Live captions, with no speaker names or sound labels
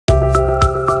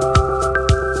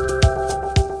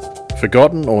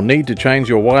Forgotten or need to change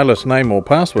your wireless name or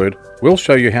password? We'll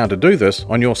show you how to do this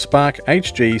on your Spark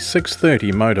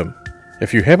HG630 modem.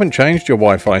 If you haven't changed your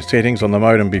Wi-Fi settings on the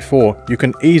modem before, you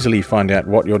can easily find out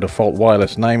what your default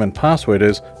wireless name and password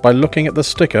is by looking at the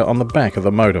sticker on the back of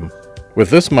the modem.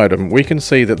 With this modem, we can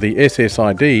see that the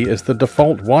SSID is the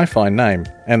default Wi-Fi name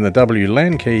and the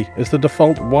WLAN key is the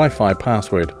default Wi-Fi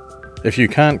password. If you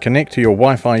can't connect to your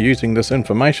Wi-Fi using this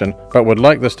information, but would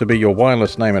like this to be your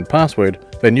wireless name and password,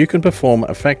 then you can perform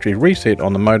a factory reset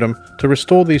on the modem to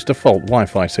restore these default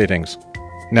Wi-Fi settings.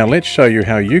 Now let's show you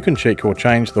how you can check or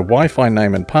change the Wi-Fi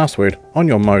name and password on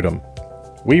your modem.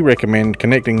 We recommend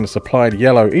connecting the supplied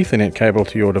yellow Ethernet cable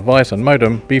to your device and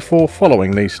modem before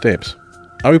following these steps.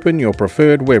 Open your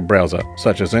preferred web browser,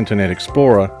 such as Internet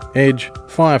Explorer, Edge,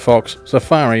 Firefox,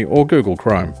 Safari or Google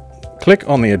Chrome. Click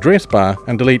on the address bar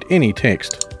and delete any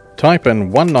text. Type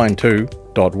in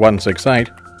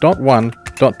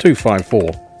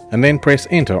 192.168.1.254 and then press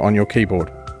enter on your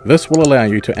keyboard. This will allow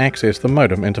you to access the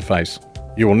modem interface.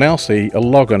 You will now see a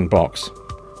login box.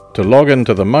 To log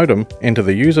into the modem, enter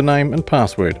the username and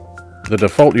password. The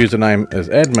default username is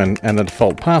admin and the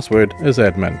default password is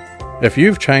admin. If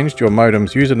you've changed your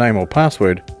modem's username or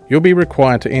password, you'll be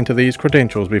required to enter these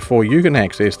credentials before you can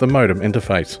access the modem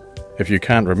interface. If you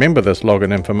can't remember this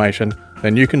login information,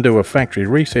 then you can do a factory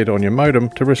reset on your modem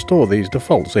to restore these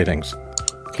default settings.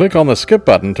 Click on the skip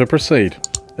button to proceed.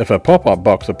 If a pop-up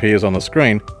box appears on the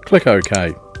screen, click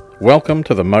OK. Welcome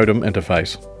to the modem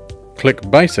interface. Click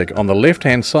Basic on the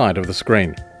left-hand side of the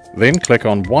screen. Then click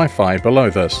on Wi-Fi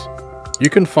below this. You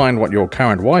can find what your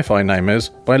current Wi-Fi name is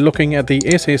by looking at the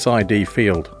SSID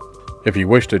field. If you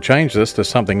wish to change this to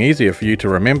something easier for you to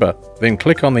remember, then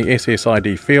click on the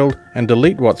SSID field and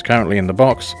delete what's currently in the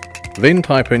box, then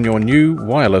type in your new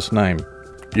wireless name.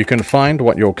 You can find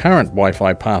what your current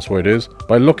Wi-Fi password is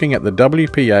by looking at the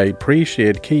WPA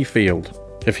pre-shared key field.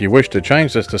 If you wish to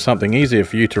change this to something easier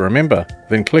for you to remember,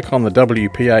 then click on the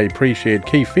WPA pre-shared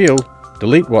key field,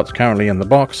 delete what's currently in the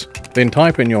box, then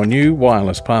type in your new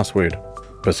wireless password.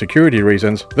 For security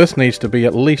reasons, this needs to be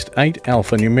at least 8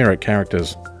 alphanumeric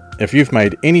characters. If you've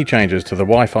made any changes to the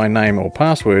Wi-Fi name or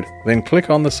password, then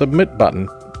click on the Submit button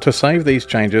to save these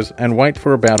changes and wait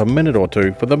for about a minute or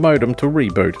two for the modem to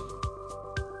reboot.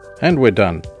 And we're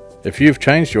done. If you've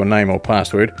changed your name or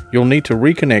password, you'll need to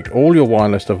reconnect all your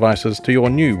wireless devices to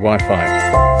your new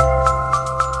Wi-Fi.